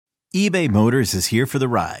eBay Motors is here for the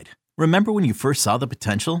ride. Remember when you first saw the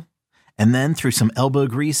potential? And then through some elbow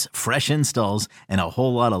grease, fresh installs, and a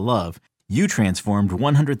whole lot of love, you transformed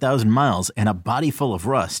 100,000 miles and a body full of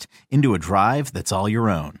rust into a drive that's all your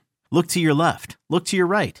own. Look to your left. Look to your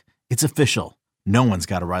right. It's official. No one's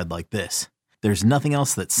got a ride like this. There's nothing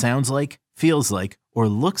else that sounds like, feels like, or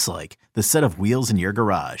looks like the set of wheels in your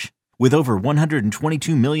garage. With over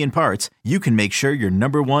 122 million parts, you can make sure your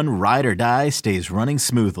number one ride or die stays running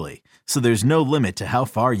smoothly. So there's no limit to how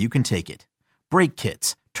far you can take it. Brake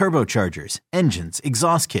kits, turbochargers, engines,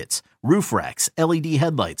 exhaust kits, roof racks, LED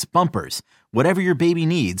headlights, bumpers, whatever your baby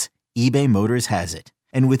needs, eBay Motors has it.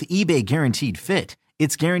 And with eBay Guaranteed Fit,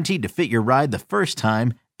 it's guaranteed to fit your ride the first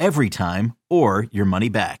time, every time, or your money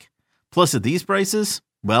back. Plus at these prices,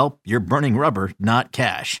 well, you're burning rubber, not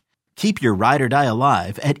cash. Keep your ride or die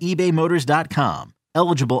alive at ebaymotors.com.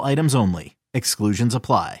 Eligible items only. Exclusions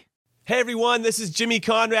apply. Hey everyone, this is Jimmy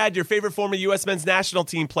Conrad, your favorite former U.S. men's national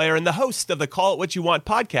team player and the host of the Call It What You Want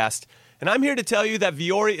podcast. And I'm here to tell you that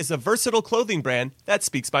Vuori is a versatile clothing brand that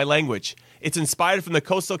speaks my language. It's inspired from the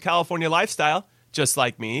coastal California lifestyle, just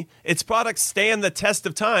like me. Its products stand the test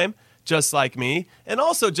of time, just like me. And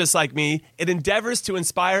also just like me, it endeavors to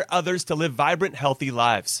inspire others to live vibrant, healthy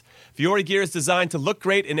lives. Vuori gear is designed to look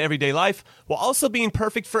great in everyday life while also being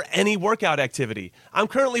perfect for any workout activity. I'm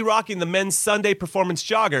currently rocking the men's Sunday Performance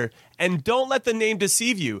Jogger, and don't let the name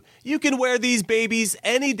deceive you. You can wear these babies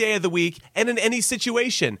any day of the week and in any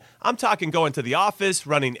situation. I'm talking going to the office,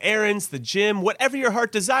 running errands, the gym, whatever your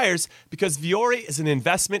heart desires, because Vuori is an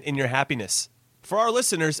investment in your happiness. For our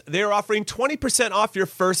listeners, they are offering 20% off your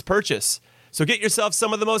first purchase. So get yourself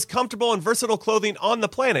some of the most comfortable and versatile clothing on the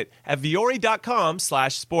planet at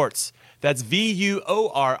vuori.com/sports. That's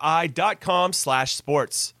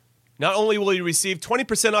VUORI.com/sports. Not only will you receive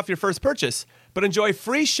 20% off your first purchase, but enjoy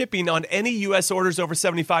free shipping on any U.S. orders over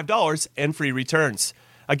 $75 and free returns.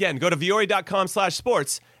 Again, go to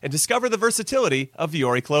vuori.com/sports and discover the versatility of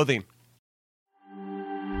Vuori clothing.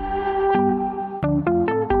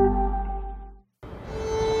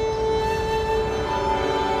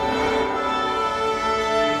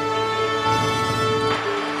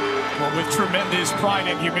 With tremendous pride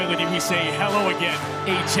and humility, we say hello again.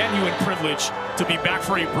 A genuine privilege to be back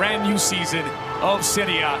for a brand new season of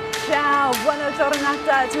Serie A. Ciao, buona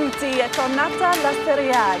giornata a tutti, è tornata la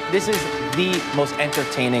Serie A. This is the most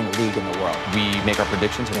entertaining league in the world. We make our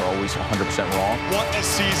predictions and we're always 100% wrong. What a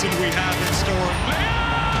season we have in store.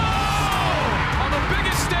 On the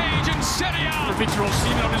biggest stage in Serie A. Victor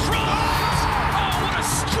Osimhen on his run. Oh, what a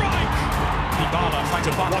strike! Dybala finds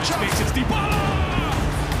a bottom of space. It's Dybala!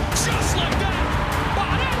 Just like that!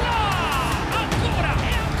 Barella! Ancora!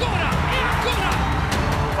 E ancora! E ancora!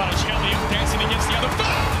 Kvaratskhelia dancing against the other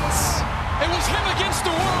fans! It was him against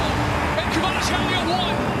the world, and Kvaratskhelia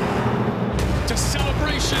won! To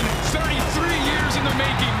celebration, 33 years in the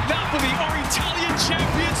making. Napoli are Italian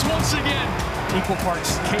champions once again. Equal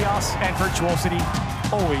parts chaos and virtuosity,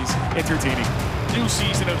 always entertaining. New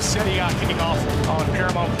season of Serie A kicking off on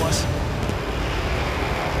Paramount+.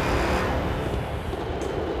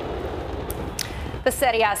 The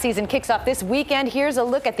Serie A season kicks off this weekend. Here's a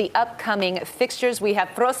look at the upcoming fixtures. We have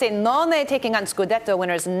Frosinone taking on Scudetto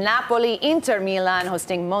winners Napoli, Inter Milan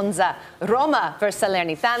hosting Monza, Roma versus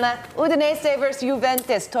Salernitana, Udinese versus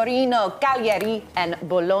Juventus, Torino, Cagliari, and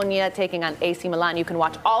Bologna taking on AC Milan. You can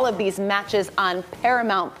watch all of these matches on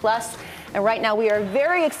Paramount+. And right now we are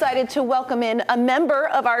very excited to welcome in a member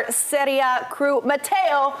of our Serie A crew,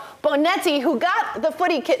 Matteo Bonetti, who got the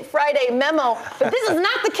Footy Kit Friday memo. But this is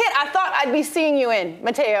not the kit I thought I'd be seeing you in,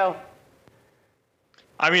 Matteo.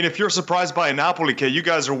 I mean, if you're surprised by a Napoli kit, you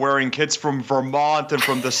guys are wearing kits from Vermont and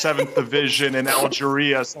from the 7th Division in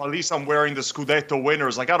Algeria. So at least I'm wearing the Scudetto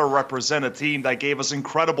winners. I got to represent a team that gave us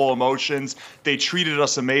incredible emotions. They treated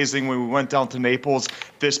us amazing when we went down to Naples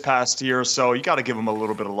this past year. So you got to give them a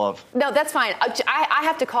little bit of love. No, that's fine. I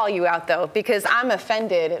have to call you out, though, because I'm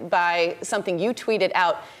offended by something you tweeted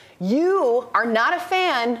out. You are not a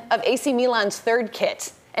fan of AC Milan's third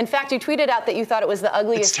kit. In fact, you tweeted out that you thought it was the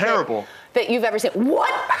ugliest kit that you've ever seen.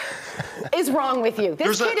 What is wrong with you?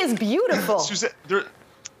 This kit is beautiful.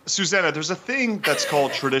 Susanna, there's a thing that's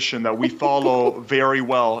called tradition that we follow very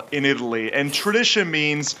well in Italy. And tradition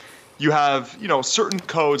means you have, certain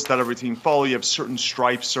codes that every team follow. You have certain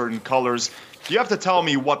stripes, certain colors. You have to tell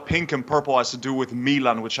me what pink and purple has to do with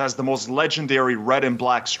Milan, which has the most legendary red and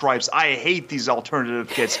black stripes. I hate these alternative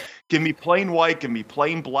kits. Give me plain white, give me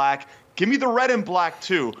plain black. Give me the red and black,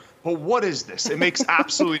 too. but what is this? It makes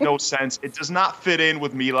absolutely no sense. It does not fit in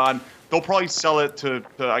with Milan. They'll probably sell it to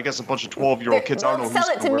I guess, a bunch of 12-year-old kids. I don't know who's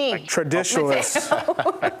sell it to me. Traditionalists.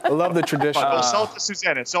 I love the tradition. They'll sell it to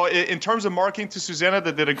Susanna. So in terms of marketing to Susanna,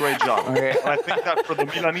 they did a great job. Okay. I think that for the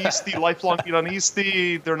Milanisti, lifelong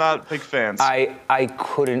Milanisti, they're not big fans. I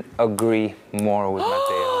couldn't agree more with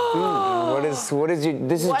Matteo. What is you?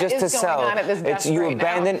 This is What just is to going sell. on at this desk You right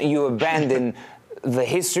now? abandon the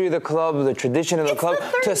history of the club, the tradition of the club,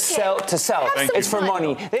 to sell. It's for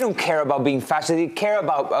money. They don't care about being fast. They care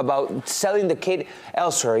about selling the kid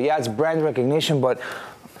elsewhere. Yeah, it's brand recognition, but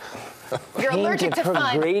You're pink allergic and to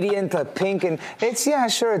fun. gradient, pink, and it's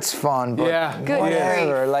sure it's fun, but Good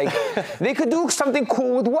whatever. Like they could do something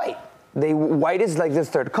cool with white. White is like the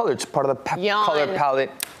third color. It's part of the Yawn. color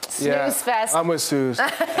palette. Snooze fest. I'm with Suze.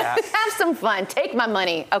 Have some fun. Take my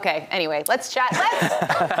money. Okay. Anyway, let's chat.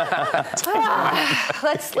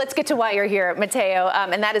 Let's get to why you're here, Matteo,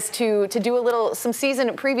 and that is to do some season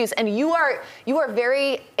previews. And you are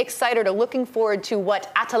very excited or looking forward to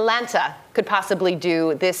what Atalanta could possibly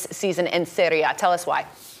do this season in Serie A. Tell us why.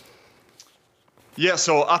 Yeah,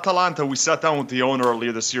 so Atalanta, we sat down with the owner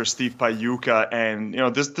earlier this year, Steve Pagliuca, and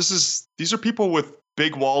these are people with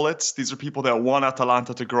big wallets. These are people that want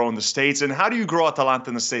Atalanta to grow in the States. And how do you grow Atalanta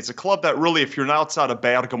in the States? A club that really, if you're outside of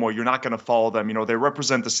Bergamo, you're not going to follow them. They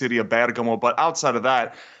represent the city of Bergamo, but outside of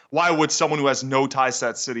that, why would someone who has no ties to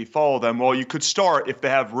that city follow them? Well, you could start if they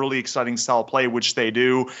have really exciting style play, which they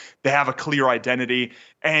do. They have a clear identity,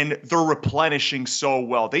 and they're replenishing so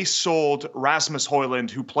well. They sold Rasmus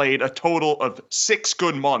Højlund, who played a total of 6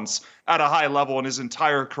 good months at a high level in his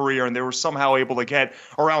entire career, and they were somehow able to get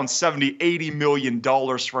around $70-80 million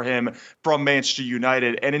for him from Manchester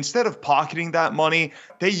United. And instead of pocketing that money,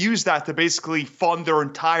 they used that to basically fund their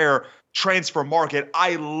entire transfer market.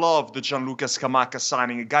 I love the Gianluca Scamacca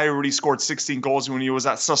signing, a guy who already scored 16 goals when he was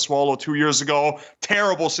at Sassuolo 2 years ago.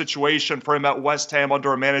 Terrible situation for him at West Ham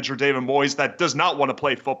under a manager, David Moyes, that does not want to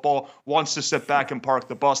play football, wants to sit back and park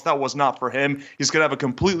the bus. That was not for him. He's going to have a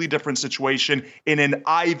completely different situation in an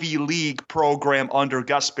Ivy League program under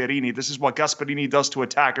Gasperini. This is what Gasperini does to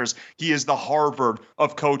attackers. He is the Harvard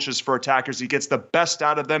of coaches for attackers. He gets the best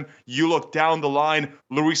out of them. You look down the line,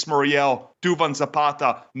 Luis Muriel, Duvan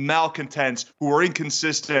Zapata, malcontents who are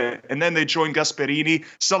inconsistent, and then they join Gasperini.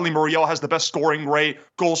 Suddenly Muriel has the best scoring rate,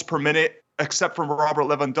 goals per minute, except from Robert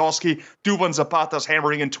Lewandowski. Duvan Zapata's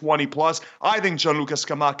hammering in 20 plus. I think Gianluca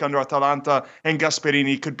Scamacca under Atalanta and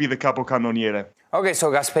Gasperini could be the capocannoniere. Okay,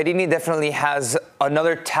 so Gasperini definitely has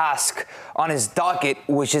another task on his docket,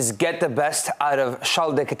 which is get the best out of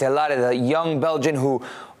Charles de Ketelaere, the young Belgian who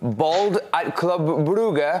balled at Club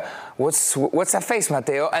Brugge. What's that face,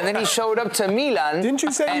 Matteo? And then he showed up to Milan. Didn't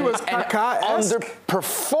you say he was Kaká-esque?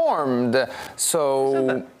 Underperformed.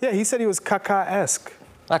 So Yeah, he said he was Kaká-esque.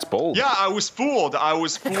 That's bold. Yeah, I was fooled. Along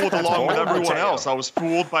with everyone else. I was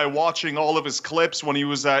fooled by watching all of his clips when he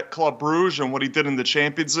was at Club Brugge and what he did in the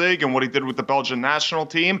Champions League and what he did with the Belgian national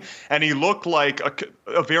team. And he looked like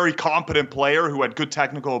a very competent player who had good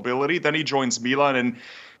technical ability. Then he joins Milan and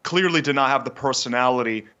clearly did not have the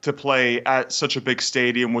personality to play at such a big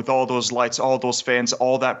stadium with all those lights, all those fans,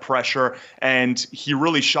 all that pressure. And he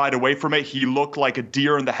really shied away from it. He looked like a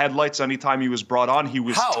deer in the headlights anytime he was brought on. He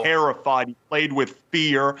was terrified. He played with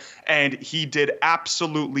fear, and he did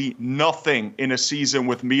absolutely nothing in a season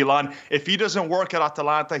with Milan. If he doesn't work at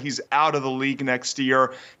Atalanta, he's out of the league next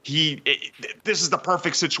year. This is the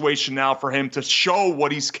perfect situation now for him to show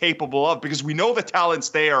what he's capable of, because we know the talent's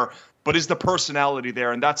there, but is the personality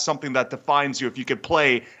there? And that's something that defines you if you could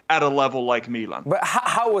play at a level like Milan. But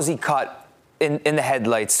how was he caught in the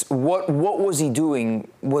headlights? What was he doing?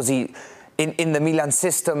 Was he in the Milan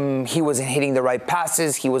system? He wasn't hitting the right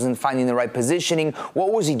passes. He wasn't finding the right positioning.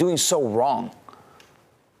 What was he doing so wrong?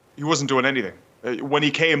 He wasn't doing anything. When he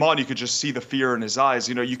came on, you could just see the fear in his eyes.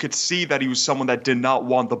 You could see that he was someone that did not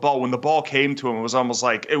want the ball. When the ball came to him, it was almost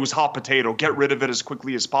like it was hot potato. Get rid of it as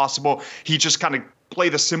quickly as possible. He just kind of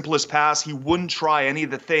played the simplest pass. He wouldn't try any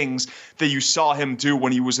of the things that you saw him do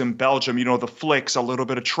when he was in Belgium. The flicks, a little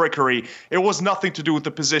bit of trickery. It was nothing to do with the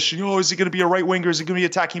position. Is he going to be a right winger? Is he going to be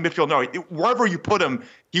attacking midfield? No, wherever you put him,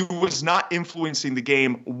 he was not influencing the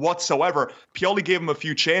game whatsoever. Pioli gave him a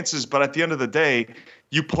few chances, but at the end of the day,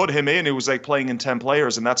 you put him in, it was like playing in 10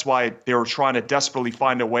 players, and that's why they were trying to desperately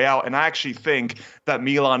find a way out. And I actually think that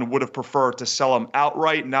Milan would have preferred to sell him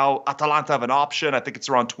outright. Now, Atalanta have an option. I think it's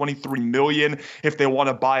around 23 million if they want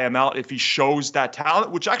to buy him out, if he shows that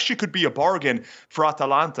talent, which actually could be a bargain for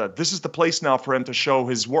Atalanta. This is the place now for him to show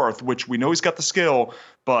his worth, which we know he's got the skill,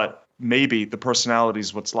 but maybe the personality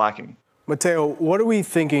is what's lacking. Matteo, what are we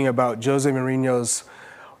thinking about Jose Mourinho's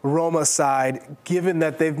Roma side, given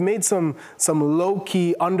that they've made some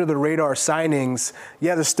low-key, under-the-radar signings.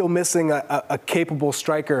 Yeah, they're still missing a capable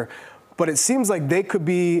striker, but it seems like they could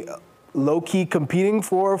be low-key competing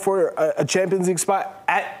for a Champions League spot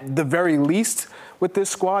at the very least with this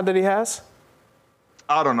squad that he has?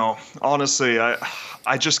 I don't know. Honestly,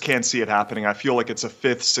 I just can't see it happening. I feel like it's a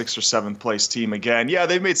 5th, 6th, or 7th place team again. Yeah,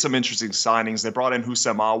 they've made some interesting signings. They brought in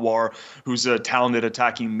Houssem Aouar, who's a talented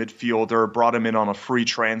attacking midfielder, brought him in on a free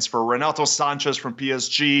transfer. Renato Sanchez from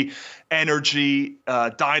PSG, energy,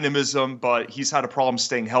 dynamism, but he's had a problem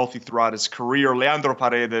staying healthy throughout his career. Leandro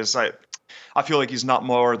Paredes, I feel like he's not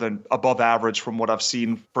more than above average from what I've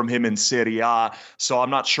seen from him in Serie A. So I'm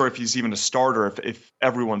not sure if he's even a starter if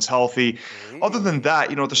everyone's healthy. Other than that,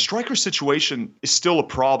 the striker situation is still a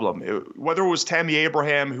problem. Whether it was Tammy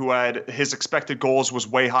Abraham, who had his expected goals was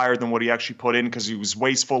way higher than what he actually put in because he was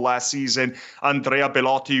wasteful last season. Andrea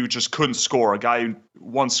Belotti, who just couldn't score, a guy who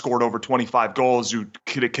once scored over 25 goals, who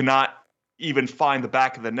cannot even find the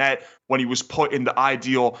back of the net when he was put in the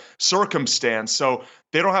ideal circumstance. So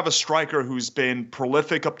they don't have a striker who's been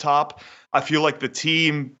prolific up top. I feel like the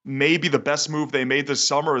team, maybe the best move they made this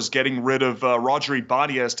summer is getting rid of Roger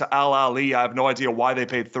Ibanez to Al Ahly. I have no idea why they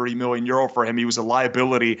paid €30 million for him. He was a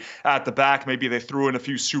liability at the back. Maybe they threw in a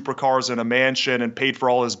few supercars and a mansion and paid for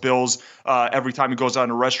all his bills every time he goes out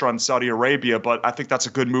to a restaurant in Saudi Arabia. But I think that's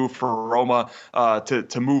a good move for Roma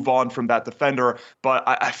to move on from that defender. But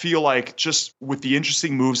I feel like just with the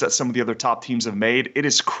interesting moves that some of the other top teams have made, it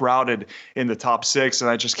is crowded in the top 6, and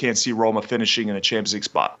I just can't see Roma finishing in a Champions League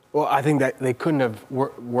spot. Well, I think that they couldn't have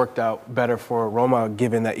worked out better for Roma,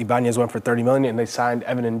 given that Ibanez went for $30 million and they signed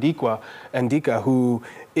Evan Ndika, who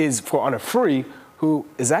is on a free, who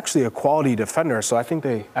is actually a quality defender. So I think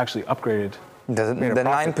they actually upgraded. The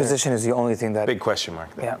 9 position is the only thing that big question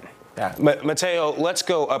mark there. Yeah. Matteo, let's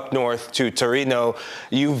go up north to Torino.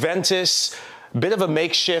 Juventus, bit of a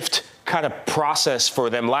makeshift kind of process for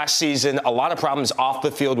them last season. A lot of problems off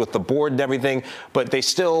the field with the board and everything, but they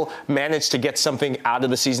still managed to get something out of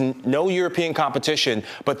the season. No European competition,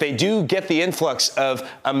 but they do get the influx of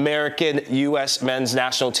American U.S. men's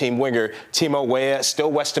national team winger Timo Weah,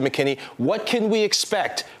 still Weston McKennie. What can we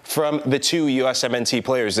expect from the 2 USMNT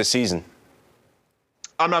players this season?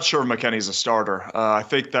 I'm not sure if McKennie's a starter. I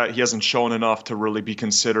think that he hasn't shown enough to really be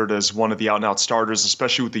considered as one of the out-and-out starters,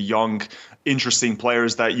 especially with the young, interesting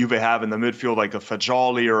players that Juve have in the midfield, like a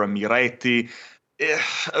Fagioli or a Miretti.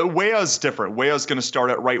 Weah's different. Weah's going to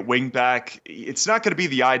start at right wing back. It's not going to be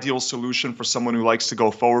the ideal solution for someone who likes to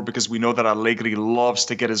go forward because we know that Allegri loves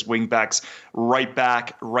to get his wing backs right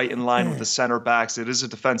back, right in line with the center backs. It is a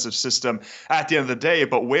defensive system at the end of the day,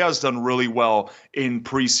 but Weah's done really well in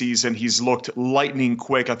preseason. He's looked lightning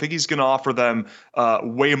quick. I think he's going to offer them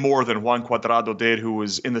way more than Juan Cuadrado did, who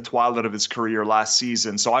was in the twilight of his career last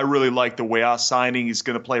season. So I really like the Weah signing. He's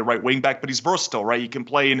going to play right wing back, but he's versatile, right? He can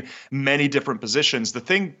play in many different positions. The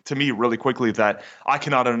thing to me really quickly that I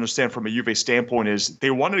cannot understand from a Juve standpoint is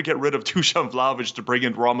they wanted to get rid of Dusan Vlahovic to bring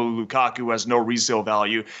in Romelu Lukaku, who has no resale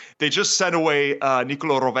value. They just sent away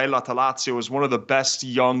Nicolo Rovella to Lazio as one of the best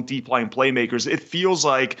young deep line playmakers. It feels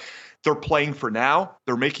like they're playing for now.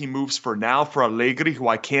 They're making moves for now for Allegri, who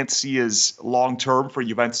I can't see as long-term for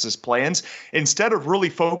Juventus' plans, instead of really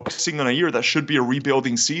focusing on a year that should be a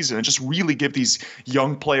rebuilding season and just really give these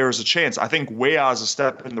young players a chance. I think Weah is a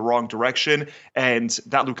step in the wrong direction, and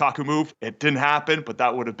that Lukaku move, it didn't happen, but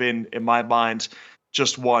that would have been, in my mind,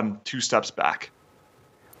 just 1-2 steps back.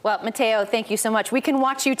 Well, Matteo, thank you so much. We can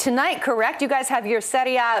watch you tonight, correct? You guys have your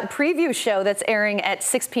Serie A preview show that's airing at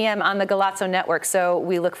 6 p.m. on the Galazzo Network, so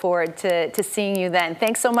we look forward to seeing you then.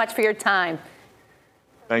 Thanks so much for your time.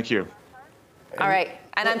 Thank you. All right.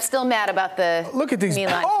 And I'm still mad about the Look at these.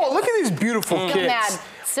 Milan. Oh, look at these beautiful Still kits. mad.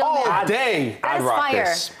 Still Oh, mad. day. That I'd is rock fire.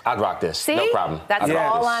 this. I'd rock this. See? No problem. That's I'd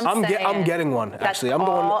rock all this. I'm saying. I'm getting one, That's actually. I'm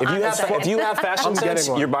all going. If you have fashion I'm getting sense,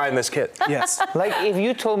 one. you're buying this kit. Yes. Like, if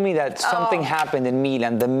you told me that something happened in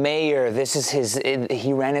Milan, the mayor,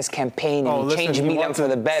 he ran his campaign and he changed Milan for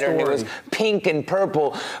the better, and it was pink and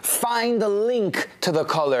purple. Find the link to the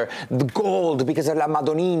color, the gold, because of La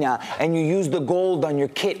Madonnina, and you use the gold on your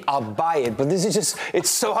kit, I'll buy it. But this is just, it's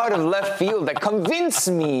so out of left field. That convince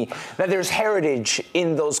me that there's heritage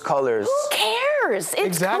in those colors. Who cares? It's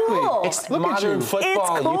Exactly. cool. It's Look at modern you.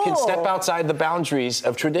 football. It's You can cool. step outside the boundaries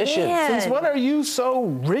of tradition. Man. Since when are you so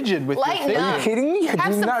rigid with Lighten your up. Are you kidding me?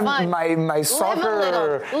 Have some fun. My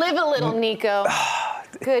soccer. Live a little, Nico.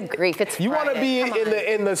 Good grief, it's You want to Friday. be Come on.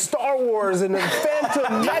 in the Star Wars and the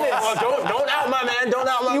Phantom Menace. Oh, don't out my man. Don't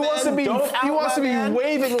out my He man. wants to be. Don't He out wants to my be man.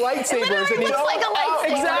 waving lightsabers, literally and he looks like a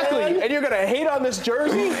lightsaber. Exactly, and you're gonna hate on this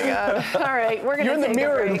jersey. All right, we're gonna You're in the take a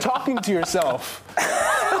mirror break. and talking to yourself.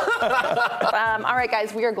 All right,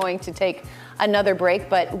 guys, we are going to take another break,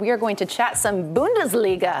 but we are going to chat some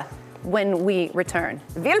Bundesliga when we return.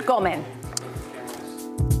 Willkommen.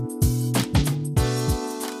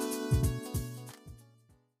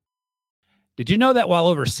 Did you know that while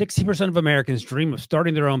over 60% of Americans dream of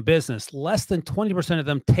starting their own business, less than 20% of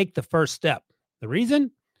them take the first step? The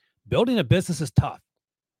reason? Building a business is tough.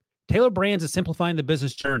 Taylor Brands is simplifying the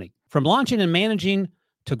business journey. From launching and managing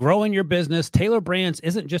to growing your business, Taylor Brands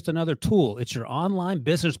isn't just another tool. It's your online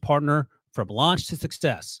business partner from launch to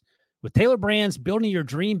success. With Taylor Brands, building your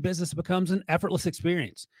dream business becomes an effortless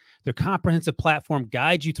experience. Their comprehensive platform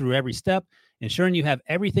guides you through every step, ensuring you have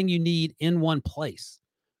everything you need in one place.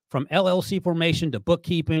 From LLC formation to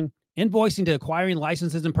bookkeeping, invoicing to acquiring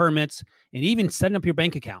licenses and permits, and even setting up your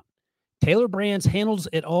bank account, Taylor Brands handles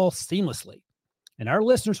it all seamlessly. And our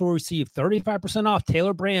listeners will receive 35% off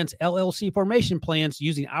Taylor Brands LLC formation plans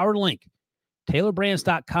using our link,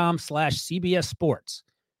 taylorbrands.com/CBS Sports.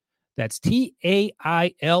 That's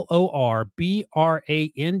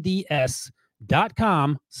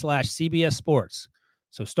TAILORBRANDS.com/CBS Sports.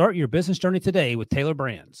 So start your business journey today with Taylor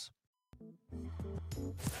Brands.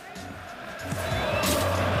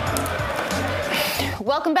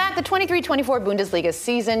 Welcome back. The 23-24 Bundesliga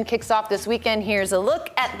season kicks off this weekend. Here's a look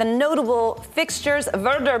at the notable fixtures.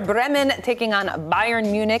 Werder Bremen taking on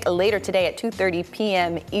Bayern Munich later today at 2:30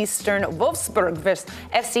 p.m. Eastern. Wolfsburg versus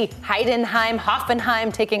FC Heidenheim.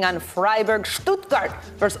 Hoffenheim taking on Freiburg. Stuttgart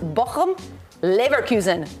versus Bochum.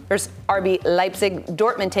 Leverkusen versus RB Leipzig.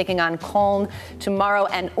 Dortmund taking on Köln tomorrow.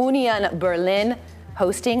 And Union Berlin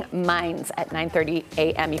hosting Mainz at 9:30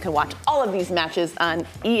 a.m. You can watch all of these matches on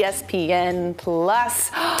ESPN Plus.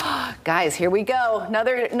 Guys, here we go.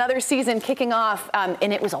 Another season kicking off.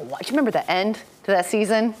 And it was do you remember the end to that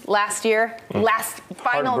season last year? Last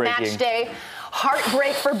final match day.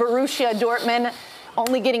 Heartbreak for Borussia Dortmund.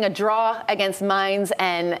 Only getting a draw against Mainz.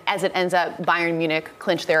 And as it ends up, Bayern Munich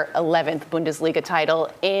clinched their 11th Bundesliga title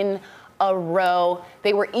in a row.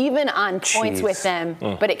 They were even on points with them,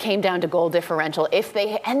 but it came down to goal differential. They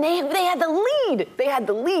had the lead. They had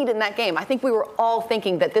the lead in that game. I think we were all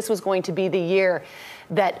thinking that this was going to be the year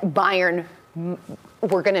that Bayern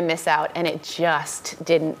were going to miss out, and it just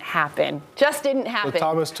didn't happen. Just didn't happen. So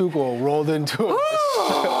Thomas Tuchel rolled into a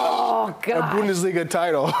Bundesliga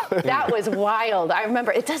title. That was wild. I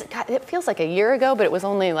remember it feels like a year ago, but it was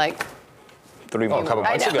only like 3 months, a couple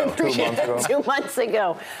months ago. 2 months ago. 2 months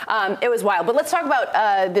ago. It was wild. But let's talk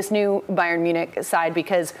about this new Bayern Munich side,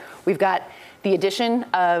 because we've got the addition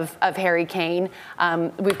of Harry Kane.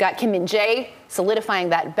 We've got Kim Min-jae solidifying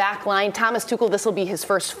that back line. Thomas Tuchel, this will be his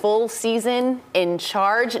first full season in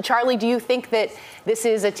charge. Charlie, do you think that this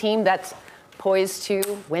is a team that's poised to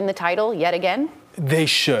win the title yet again? They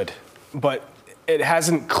should, but it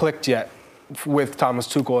hasn't clicked yet with Thomas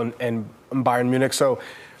Tuchel and Bayern Munich. So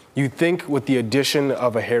you think with the addition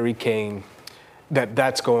of a Harry Kane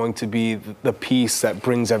that's going to be the piece that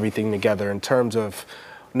brings everything together in terms of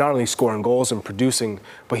not only scoring goals and producing,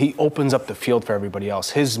 but he opens up the field for everybody else.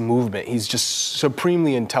 His movement, he's just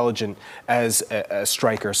supremely intelligent as a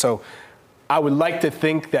striker. So I would like to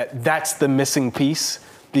think that that's the missing piece,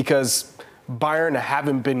 because Bayern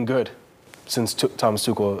haven't been good since Thomas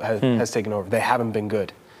Tuchel has taken over. They haven't been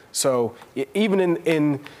good. So even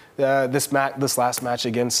in this last match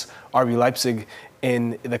against RB Leipzig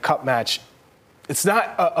in the cup match, it's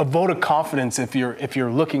not a vote of confidence if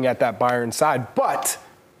you're looking at that Bayern side. But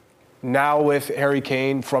now with Harry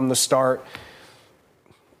Kane from the start,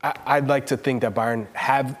 I'd like to think that Bayern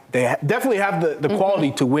definitely have the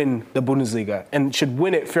quality to win the Bundesliga and should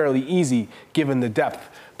win it fairly easy given the depth.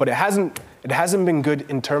 But it hasn't been good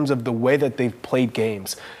in terms of the way that they've played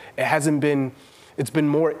games. It's been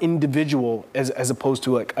more individual as opposed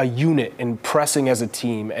to like a unit and pressing as a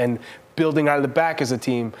team and building out of the back as a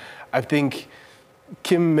team. I think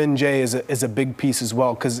Kim Min-jae is a big piece as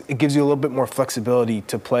well, because it gives you a little bit more flexibility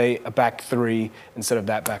to play a back three instead of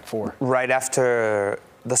that back four. Right after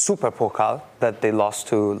the Super Pokal that they lost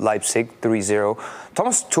to Leipzig 3-0,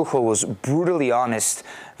 Thomas Tuchel was brutally honest.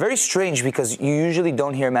 Very strange, because you usually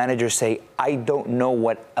don't hear managers say, I don't know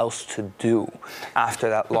what else to do after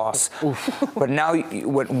that loss. But now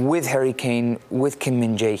with Harry Kane, with Kim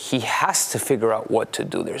Min-jae, he has to figure out what to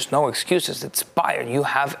do. There's no excuses. It's Bayern. You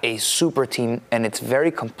have a super team, and it's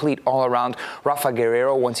very complete all around. Rafa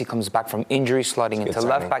Guerreiro, once he comes back from injury, slotting into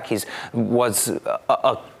left back, was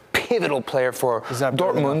a pivotal player for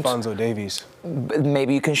Dortmund. Alphonso Davies.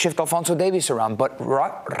 Maybe you can shift Alphonso Davies around, but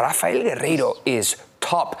Rafael Guerreiro is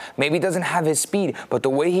top. Maybe he doesn't have his speed, but the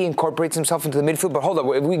way he incorporates himself into the midfield. But hold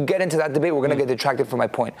on, if we get into that debate, we're going to get detracted from my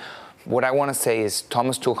point. What I want to say is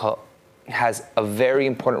Thomas Tuchel has a very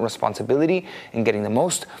important responsibility in getting the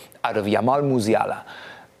most out of Yamal Musiala.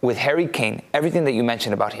 With Harry Kane, everything that you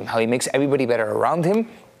mentioned about him, how he makes everybody better around him,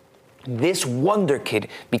 this wonder kid,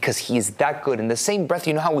 because he is that good. In the same breath,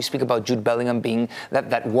 you know how we speak about Jude Bellingham being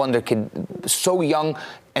that wonder kid, so young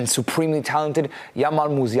and supremely talented? Yamal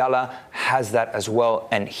Musiala has that as well,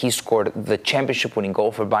 and he scored the championship-winning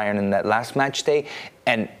goal for Bayern in that last match day,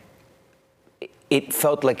 and it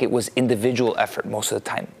felt like it was individual effort most of the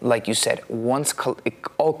time. Like you said, once it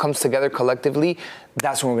all comes together collectively,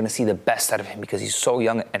 that's when we're going to see the best out of him because he's so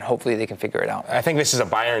young and hopefully they can figure it out. I think this is a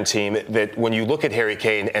Bayern team that when you look at Harry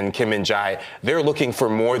Kane and Kim Min-jae, they're looking for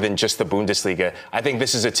more than just the Bundesliga. I think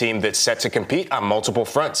this is a team that's set to compete on multiple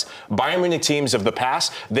fronts. Bayern Munich teams of the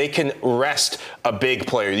past, they can rest a big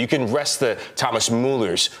player. You can rest the Thomas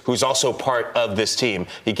Müllers, who's also part of this team.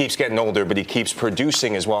 He keeps getting older, but he keeps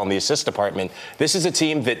producing as well in the assist department. This is a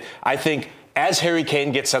team that I think, as Harry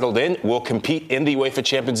Kane gets settled in, will compete in the UEFA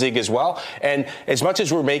Champions League as well. And as much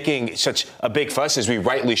as we're making such a big fuss, as we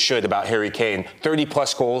rightly should, about Harry Kane,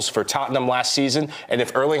 30-plus goals for Tottenham last season, and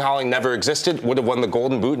if Erling Haaland never existed, would have won the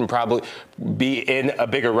Golden Boot and probably be in a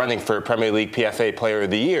bigger running for Premier League PFA Player of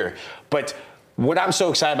the Year. But what I'm so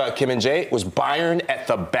excited about Kim Min-jae was Bayern at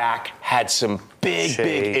the back had some big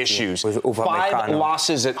issues. 5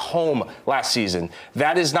 losses at home last season.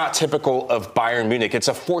 That is not typical of Bayern Munich. It's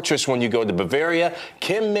a fortress when you go to Bavaria.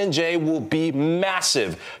 Kim Min-jae will be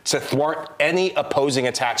massive to thwart any opposing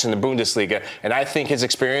attacks in the Bundesliga. And I think his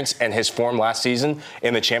experience and his form last season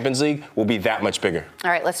in the Champions League will be that much bigger. All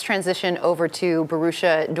right, let's transition over to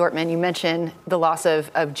Borussia Dortmund. You mentioned the loss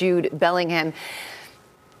of Jude Bellingham.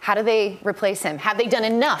 How do they replace him? Have they done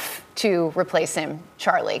enough to replace him,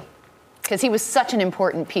 Charlie? Because he was such an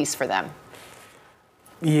important piece for them.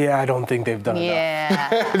 Yeah, I don't think they've done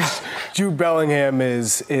enough. Jude Bellingham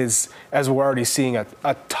is, as we're already seeing, a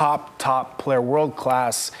top player, world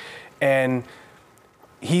class, and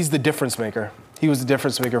he's the difference maker. He was the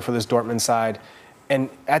difference maker for this Dortmund side. And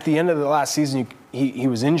at the end of the last season, he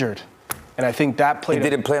was injured. And I think that played. He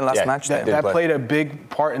didn't play in last match. That played a big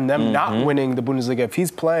part in them not winning the Bundesliga. If he's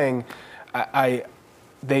playing,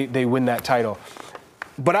 they win that title.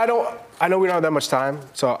 But I know we don't have that much time,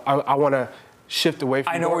 so I want to shift away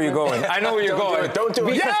from. I know where you're going. I know where you're going. Don't do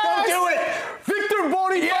it. Yes! Don't do it. Victor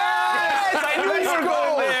Boniface. Yes! I knew you were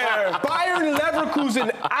going there. Bayern Leverkusen,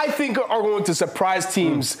 I think, are going to surprise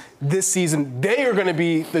teams this season. They are going to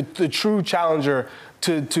be the true challenger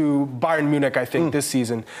to Bayern Munich, I think, this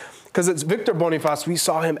season. Because it's Victor Boniface. We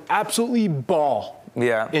saw him absolutely ball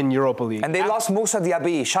in Europa League. And they lost Moussa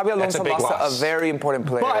Diaby. Xabi Alonso lost a very important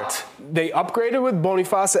player. But they upgraded with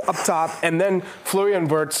Boniface up top, and then Florian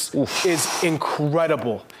Wirtz is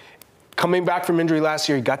incredible. Coming back from injury last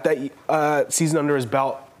year, he got that season under his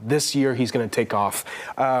belt. This year, he's going to take off.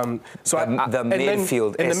 The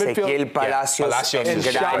midfield, Ezequiel Palacios and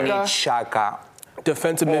Granit Xhaka.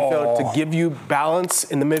 Defensive midfield to give you balance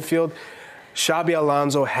in the midfield. Xabi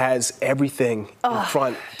Alonso has everything in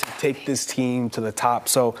front to take this team to the top.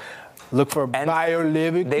 So look for Bayer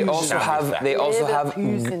Leverkusen. They also have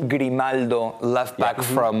Grimaldo, left back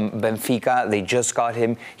from Benfica. They just got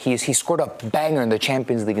him. He scored a banger in the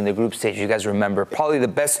Champions League in the group stage. You guys remember, probably the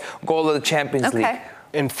best goal of the Champions League.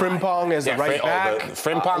 And Frimpong as the right back.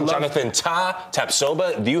 Frimpong, Jonathan Tah,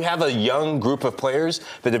 Tapsoba. Do you have a young group of players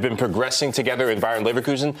that have been progressing together in Bayern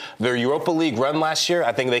Leverkusen? Their Europa League run last year,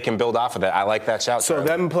 I think they can build off of that. I like that shout. So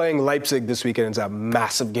them playing Leipzig this weekend is a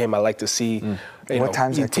massive game I like to see. What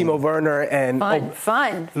time's that? Timo Werner and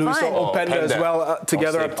Luis Openda as well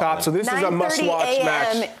together up top. So this is a must-watch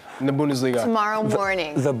match in the Bundesliga. Tomorrow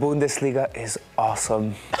morning. The Bundesliga is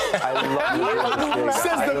awesome. I love it.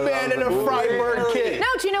 Says the man in a Freiburg kit. No,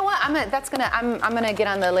 do you know what? I'm gonna get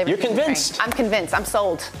on the Leverkusen. You're convinced. Train. I'm convinced. I'm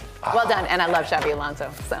sold. Well done. And I love Xabi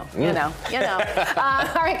Alonso. So you know.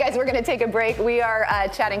 All right, guys, we're gonna take a break. We are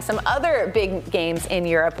chatting some other big games in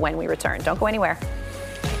Europe when we return. Don't go anywhere.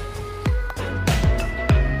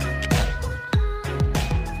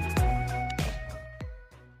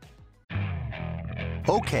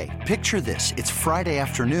 Okay, picture this. It's Friday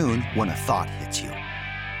afternoon when a thought hits you.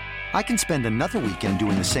 I can spend another weekend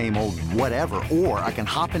doing the same old whatever, or I can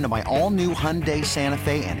hop into my all-new Hyundai Santa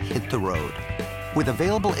Fe and hit the road. With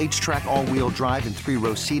available H-Track all-wheel drive and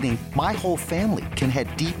 3-row seating, my whole family can head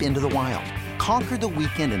deep into the wild. Conquer the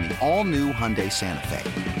weekend in the all-new Hyundai Santa Fe.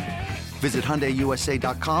 Visit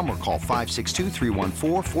HyundaiUSA.com or call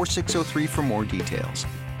 562-314-4603 for more details.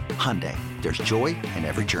 Hyundai, there's joy in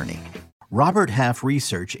every journey. Robert Half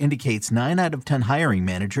research indicates 9 out of 10 hiring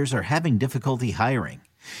managers are having difficulty hiring.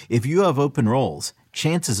 If you have open roles,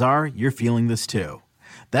 chances are you're feeling this too.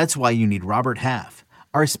 That's why you need Robert Half.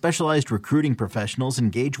 Our specialized recruiting professionals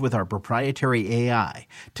engage with our proprietary AI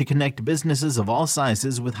to connect businesses of all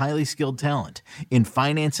sizes with highly skilled talent in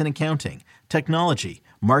finance and accounting, technology,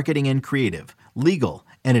 marketing and creative, legal,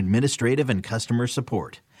 and administrative and customer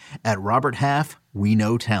support. At Robert Half, we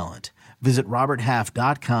know talent. Visit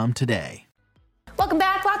roberthalf.com today. Welcome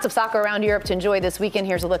back. Lots of soccer around Europe to enjoy this weekend.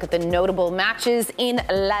 Here's a look at the notable matches in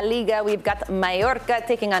La Liga. We've got Mallorca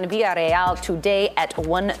taking on Villarreal today at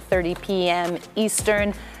 1:30 p.m.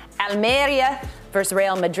 Eastern. Almeria versus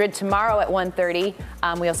Real Madrid tomorrow at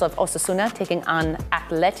 1:30. We also have Osasuna taking on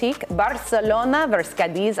Athletic. Barcelona versus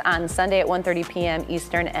Cadiz on Sunday at 1:30 p.m.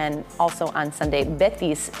 Eastern. And also on Sunday,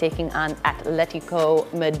 Betis taking on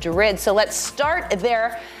Atletico Madrid. So let's start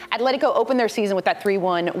there. Atletico opened their season with that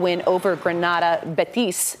 3-1 win over Granada.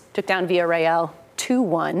 Betis took down Villarreal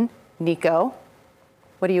 2-1. Nico,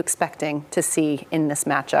 what are you expecting to see in this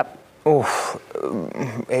matchup? El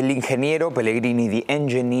ingeniero Pellegrini, the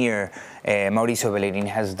engineer Mauricio Pellegrini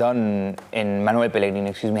has done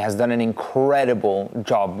an incredible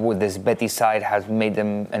job with this Betis side, has made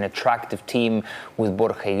them an attractive team with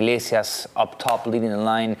Borja Iglesias up top leading the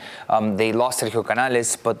line. They lost Sergio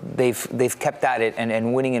Canales, but they've kept at it,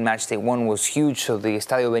 and winning in match day 1 was huge. So the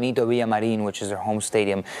Estadio Benito Villamarín, which is their home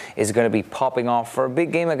stadium, is going to be popping off for a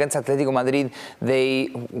big game against Atletico Madrid.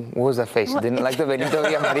 What was that face? Didn't like the Benito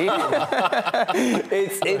Villamarín?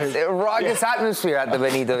 It's a raucous atmosphere at the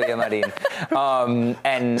Benito Villamarín.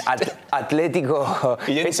 And Atletico,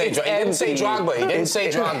 he didn't say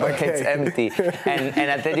Drogba. It's empty.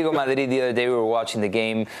 And Atletico Madrid, the other day we were watching the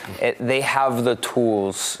game. They have the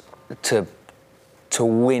tools to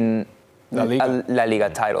win La Liga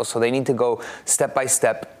title. So they need to go step by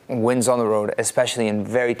step, wins on the road, especially in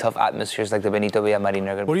very tough atmospheres like the Benito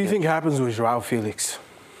Villamarín. What do you think happens with Joao Felix?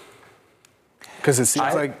 Because it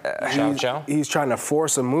seems he's trying to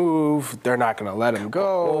force a move. They're not going to let him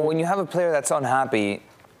go. Well, when you have a player that's unhappy,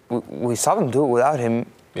 we saw them do it without him.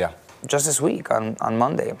 Yeah. Just this week on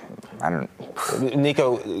Monday.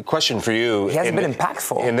 Nico, question for you. He hasn't been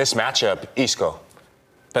impactful. In this matchup, Isco.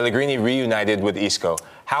 Pellegrini reunited with Isco.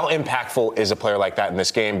 How impactful is a player like that in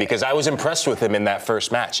this game? Because I was impressed with him in that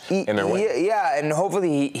first match in their win. Yeah, and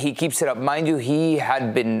hopefully he keeps it up. Mind you, he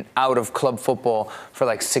had been out of club football for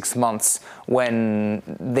like 6 months when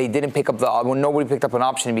they didn't pick up when nobody picked up an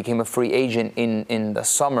option. He became a free agent in the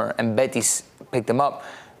summer, and Betis picked him up.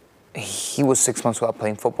 He was 6 months without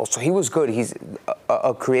playing football, so he was good. He's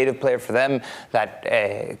a creative player for them that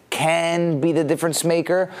can be the difference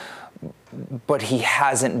maker. But he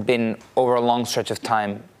hasn't been over a long stretch of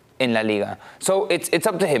time in La Liga. So it's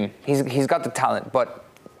up to him. He's got the talent, but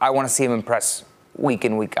I want to see him impress week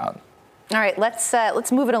in, week out. All right,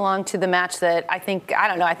 let's move it along to the match that I think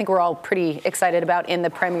we're all pretty excited about in the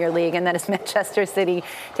Premier League, and that is Manchester City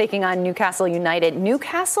taking on Newcastle United.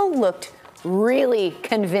 Newcastle looked really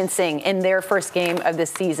convincing in their first game of the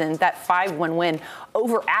season, that 5-1 win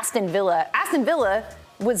over Aston Villa. Aston Villa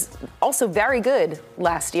was also very good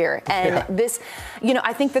last year. And this,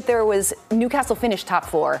 I think that Newcastle finished top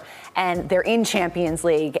 4 and they're in Champions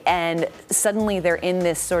League, and suddenly they're in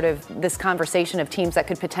this conversation of teams that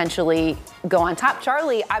could potentially go on top.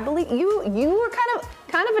 Charlie, I believe you were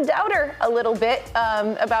kind of a doubter a little bit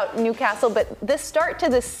about Newcastle, but this start to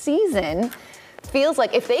the season feels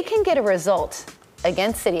like if they can get a result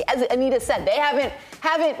against City, as Anita said, they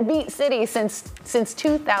haven't beat City since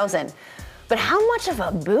 2000. But how much of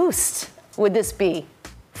a boost would this be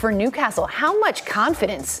for Newcastle? How much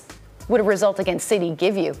confidence would a result against City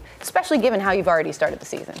give you, especially given how you've already started the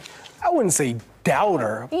season? I wouldn't say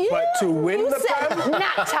doubter, but to win the Prem?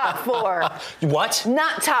 Not top 4. What?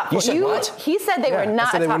 Not top 4. You said what? He said they were not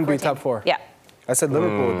I said a they top wouldn't 4 be top 4. Yeah. I said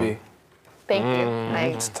Liverpool would be. Thank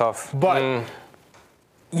you. It's tough. But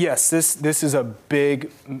yes, this is a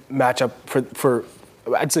big matchup for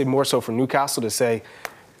I'd say more so for Newcastle to say,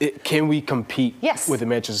 can we compete with the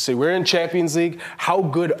Manchester City? We're in Champions League. How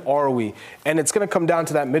good are we? And it's going to come down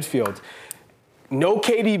to that midfield. No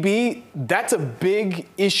KDB, that's a big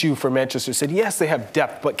issue for Manchester City. Yes, they have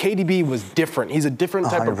depth, but KDB was different. He's a different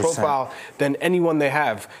type 100%. Of profile than anyone they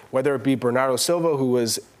have, whether it be Bernardo Silva, who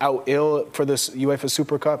was out ill for this UEFA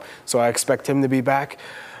Super Cup, so I expect him to be back.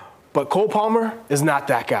 But Cole Palmer is not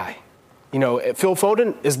that guy. Phil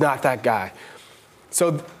Foden is not that guy.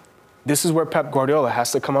 So this is where Pep Guardiola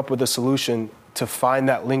has to come up with a solution to find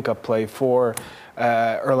that link-up play for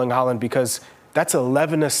Erling Haaland, because that's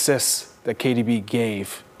 11 assists that KDB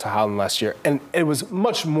gave to Haaland last year. And it was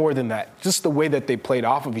much more than that, just the way that they played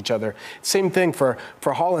off of each other. Same thing for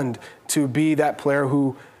Haaland to be that player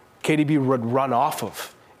who KDB would run off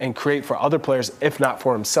of and create for other players, if not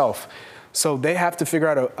for himself. So they have to figure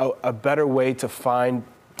out a better way to find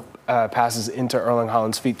passes into Erling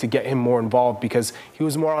Haaland's feet to get him more involved, because he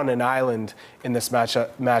was more on an island in this match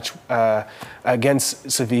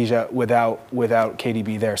against Sevilla without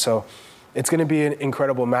KDB there. So it's going to be an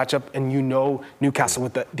incredible matchup, and Newcastle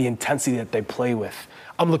with the intensity that they play with.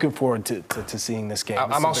 I'm looking forward to seeing this game.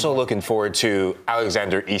 I'm also looking forward to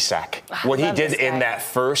Alexander Isak. What he did in that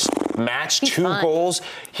first match, He's 2 goals.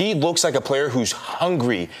 He looks like a player who's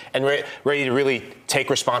hungry and ready to really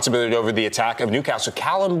take responsibility over the attack of Newcastle.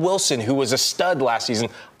 Callum Wilson, who was a stud last season,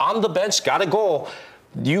 on the bench, got a goal.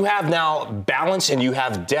 You have now balance and you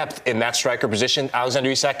have depth in that striker position.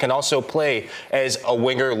 Alexander Isak can also play as a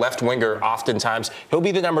winger, left winger oftentimes. He'll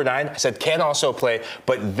be the number 9. I said can also play,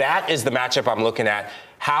 but that is the matchup I'm looking at.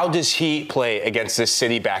 How does he play against this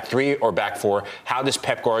City back 3 or back 4? How does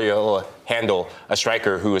Pep Guardiola handle a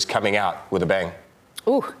striker who is coming out with a bang?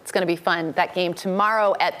 Ooh, it's going to be fun. That game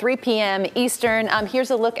tomorrow at 3 p.m. Eastern.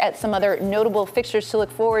 Here's a look at some other notable fixtures to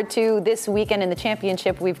look forward to this weekend in the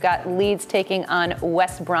championship. We've got Leeds taking on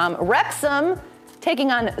West Brom, Wrexham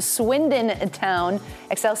taking on Swindon Town,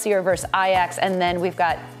 Excelsior versus Ajax, and then we've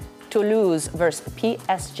got Toulouse versus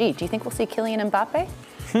PSG. Do you think we'll see Kylian Mbappe?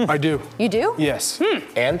 I do. You do? Yes.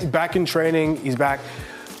 And back in training, he's back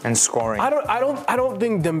and scoring. I don't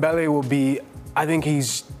think Dembele will be. I think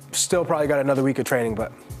he's still probably got another week of training,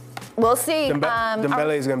 but we'll see.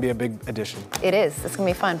 Dembele is going to be a big addition. It is. It's going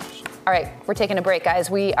to be fun. All right, we're taking a break, guys.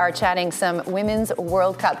 We are chatting some Women's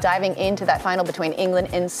World Cup, diving into that final between England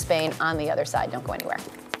and Spain on the other side. Don't go anywhere.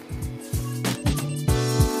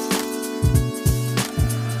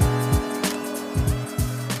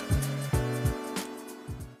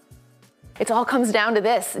 It all comes down to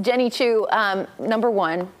this. Jenny Chu, number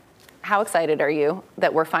 1, how excited are you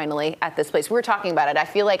that we're finally at this place? We were talking about it. I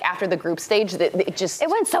feel like after the group stage, it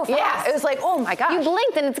went so fast. Yeah, it was like, oh my gosh. You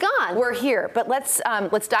blinked and it's gone. We're here. But let's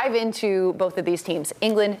dive into both of these teams.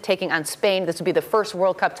 England taking on Spain. This would be the first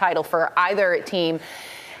World Cup title for either team.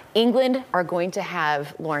 England are going to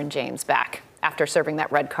have Lauren James back after serving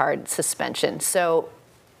that red card suspension. So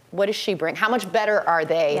what does she bring? How much better are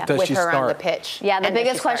they with her on the pitch? Yeah, the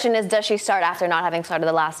biggest question is, does she start after not having started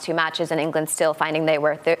the last 2 matches and England still finding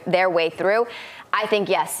their way through? I think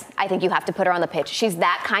yes. I think you have to put her on the pitch. She's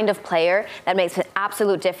that kind of player that makes an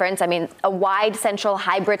absolute difference. I mean, a wide central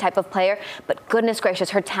hybrid type of player, but goodness gracious,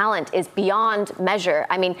 her talent is beyond measure.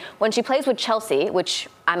 I mean, when she plays with Chelsea, which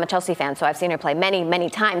I'm a Chelsea fan, so I've seen her play many, many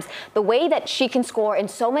times, the way that she can score in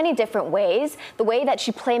so many different ways, the way that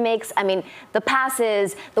she play makes, I mean, the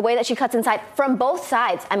passes, the way that she cuts inside from both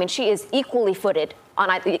sides, I mean, she is equally footed.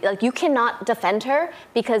 Like, you cannot defend her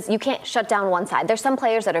because you can't shut down one side. There's some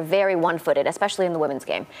players that are very one-footed, especially in the women's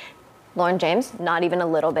game. Lauren James, not even a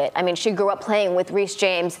little bit. I mean, she grew up playing with Reece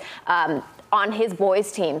James on his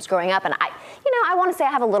boys' teams growing up, and I want to say I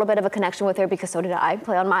have a little bit of a connection with her because so did I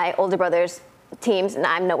play on my older brother's teams, and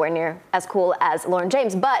I'm nowhere near as cool as Lauren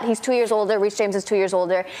James, but he's 2 years older. Reece James is 2 years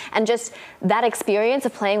older, and just that experience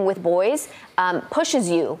of playing with boys pushes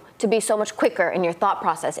you to be so much quicker in your thought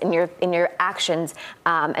process, in your actions,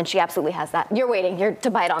 and she absolutely has that. You're waiting to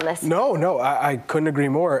bite on this. No, I couldn't agree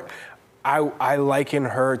more. I liken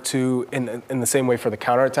her to, in the same way for the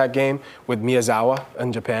counterattack game with Miyazawa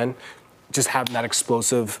in Japan, just having that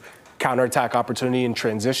explosive counterattack opportunity in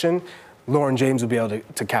transition. Lauren James will be able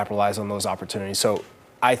to capitalize on those opportunities. So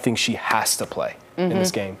I think she has to play in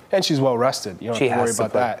this game. And she's well rested. You don't have to worry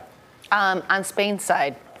about that. On Spain's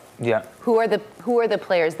side, who are the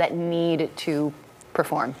players that need to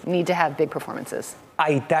perform, need to have big performances?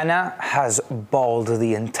 Aitana has balled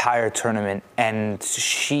the entire tournament, and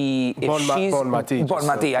Bonmati.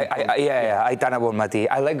 Aitana Bonmati.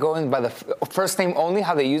 I like going by the first name only,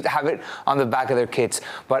 how they have it on the back of their kits.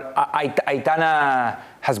 But Aitana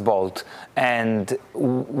has balled, and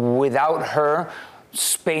without her,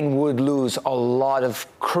 Spain would lose a lot of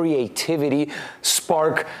creativity,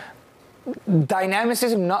 spark,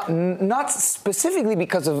 dynamicism, not specifically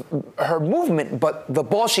because of her movement, but the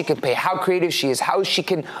ball she can play, how creative she is, how she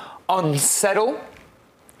can unsettle.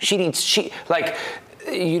 When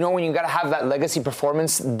you got to have that legacy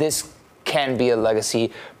performance, this can be a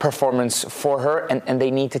legacy performance for her, and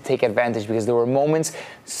they need to take advantage, because there were moments,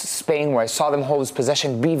 Spain, where I saw them hold this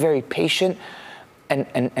possession, be very patient,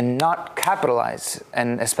 and not capitalize,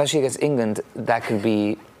 and especially against England,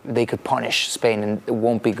 they could punish Spain, and it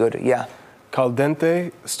won't be good. Yeah.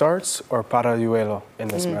 Caldente starts or Parayuelo in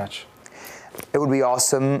this match? It would be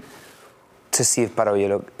awesome to see if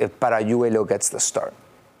Parayuelo gets the start.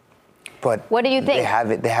 But what do you think?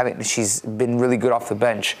 They haven't. She's been really good off the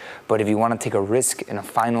bench. But if you want to take a risk in a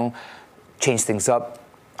final, change things up,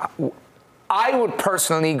 I would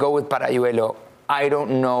personally go with Parayuelo. I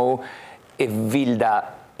don't know if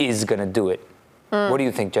Vilda is going to do it. What do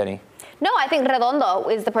you think, Jenny? No, I think Redondo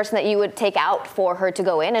is the person that you would take out for her to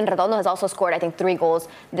go in. And Redondo has also scored, I think, 3 goals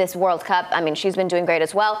this World Cup. I mean, she's been doing great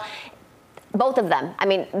as well. Both of them. I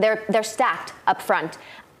mean, they're stacked up front.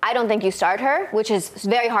 I don't think you start her, which is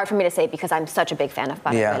very hard for me to say because I'm such a big fan of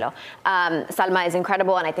Parayuelo. Salma is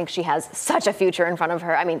incredible, and I think she has such a future in front of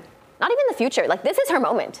her. I mean, not even the future. Like, this is her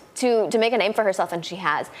moment to make a name for herself, and she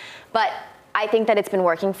has. But I think that it's been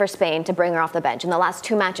working for Spain to bring her off the bench. In the last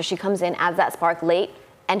 2 matches, she comes in, adds that spark late,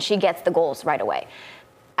 and she gets the goals right away.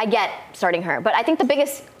 I get starting her, but I think the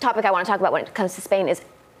biggest topic I want to talk about when it comes to Spain is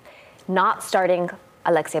not starting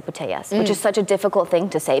Alexia Putellas, which is such a difficult thing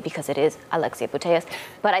to say because it is Alexia Putellas.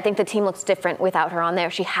 But I think the team looks different without her on there.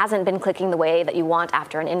 She hasn't been clicking the way that you want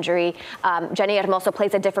after an injury. Jenny Hermoso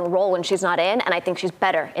plays a different role when she's not in, and I think she's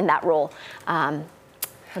better in that role. What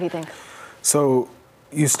do you think? So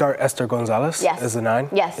you start Esther Gonzalez as the 9?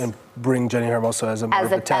 Yes. And bring Jenny Hermoso as a 10?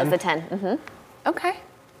 As the 10. Mm-hmm. Okay.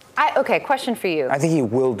 Okay, question for you. I think he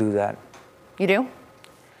will do that. You do?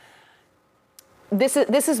 This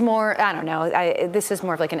is more, I don't know, this is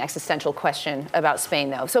more of like an existential question about Spain,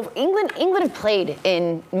 though. So England have played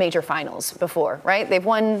in major finals before, right? They've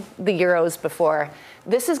won the Euros before.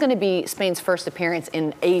 This is going to be Spain's first appearance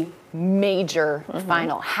in a major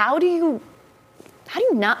final. How do you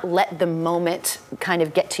not let the moment kind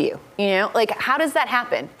of get to you? You know, like, how does that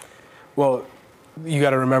happen? Well, you got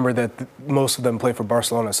to remember that most of them play for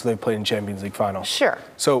Barcelona, so they've played in Champions League finals. Sure.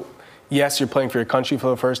 So, yes, you're playing for your country for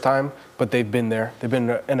the first time, but they've been there. They've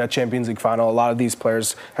been in a Champions League final. A lot of these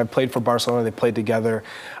players have played for Barcelona. They played together.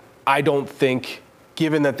 I don't think,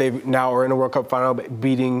 given that they now are in a World Cup final,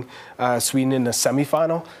 beating Sweden in the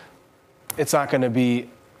semifinal, it's not going to be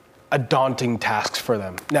a daunting task for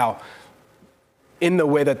them. Now, in the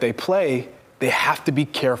way that they play, they have to be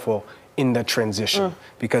careful in the transition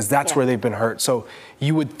because that's where they've been hurt. So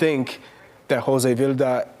you would think that Jose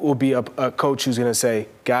Vilda will be a coach who's going to say,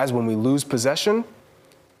 guys, when we lose possession,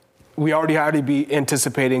 we already have to be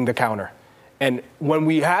anticipating the counter. And when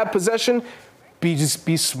we have possession, be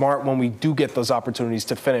smart when we do get those opportunities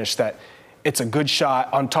to finish, that it's a good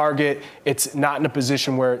shot on target. It's not in a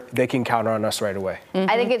position where they can counter on us right away.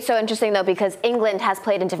 I think it's so interesting, though, because England has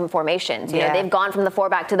played in different formations. You know, they've gone from the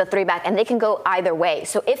 4-back to the 3-back, and they can go either way.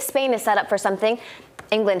 So if Spain is set up for something,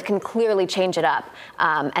 England can clearly change it up.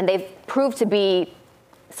 And they've proved to be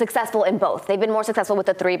successful in both. They've been more successful with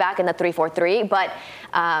the 3-back and the 3-4-3, but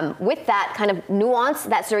with that kind of nuance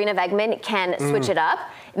that Serena Wegman can switch it up,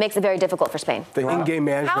 it makes it very difficult for Spain. The in-game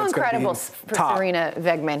management. How incredible for Serena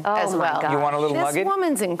Wegman as well. You want a little nugget? This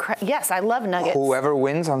woman's incredible. Yes, I love nuggets. Whoever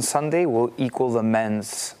wins on Sunday will equal the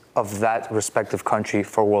men's of that respective country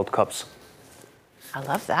for World Cups. I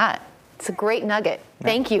love that. It's a great nugget.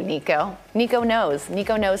 Thank you, Nico. Nico knows.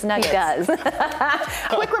 Nico knows nuggets. He does.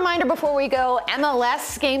 Quick reminder before we go,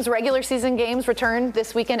 MLS games, regular season games return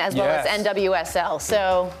this weekend as well as NWSL.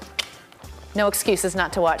 So no excuses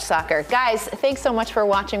not to watch soccer. Guys, thanks so much for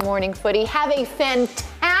watching Morning Footy. Have a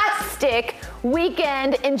fantastic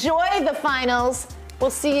weekend. Enjoy the finals.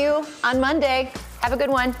 We'll see you on Monday. Have a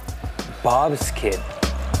good one. Bob's kid.